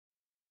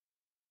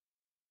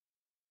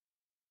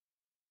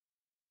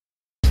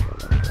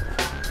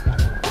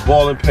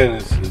Ballin Pin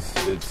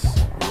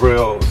it's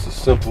real. It's a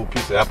simple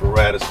piece of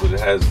apparatus, but it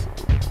has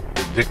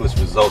ridiculous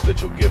results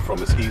that you'll get from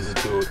it. It's easy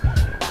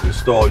to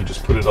install. You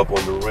just put it up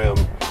on the rim,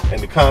 and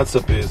the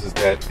concept is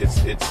that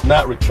it's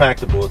not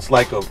retractable. It's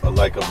like a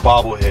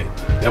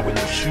bobblehead that when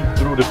you shoot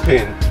through the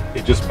pin,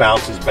 it just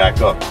bounces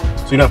back up.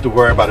 So you don't have to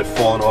worry about it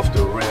falling off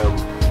the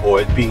rim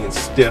or it being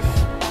stiff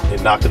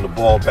and knocking the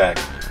ball back.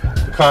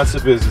 The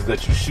concept is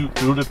that you shoot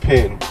through the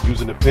pin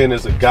using the pin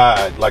as a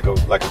guide, like a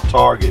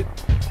target,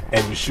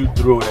 and you shoot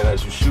through it. And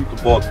as you shoot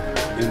the ball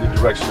in the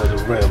direction of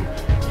the rim,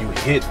 you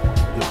hit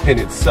the pin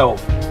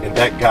itself, and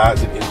that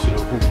guides it into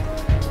the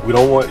hoop. We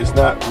don't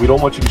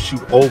want you to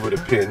shoot over the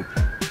pin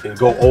and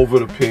go over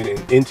the pin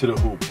and into the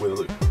hoop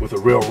with a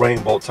real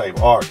rainbow type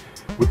arc.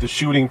 With the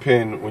shooting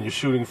pin, when you're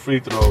shooting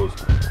free throws,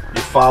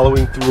 you're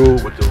following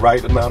through with the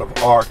right amount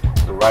of arc,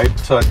 the right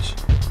touch,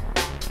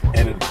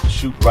 and it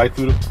shoot right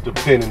through the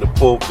pin, and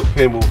the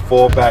pin will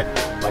fall back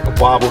like a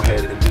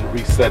bobblehead and then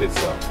reset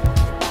itself.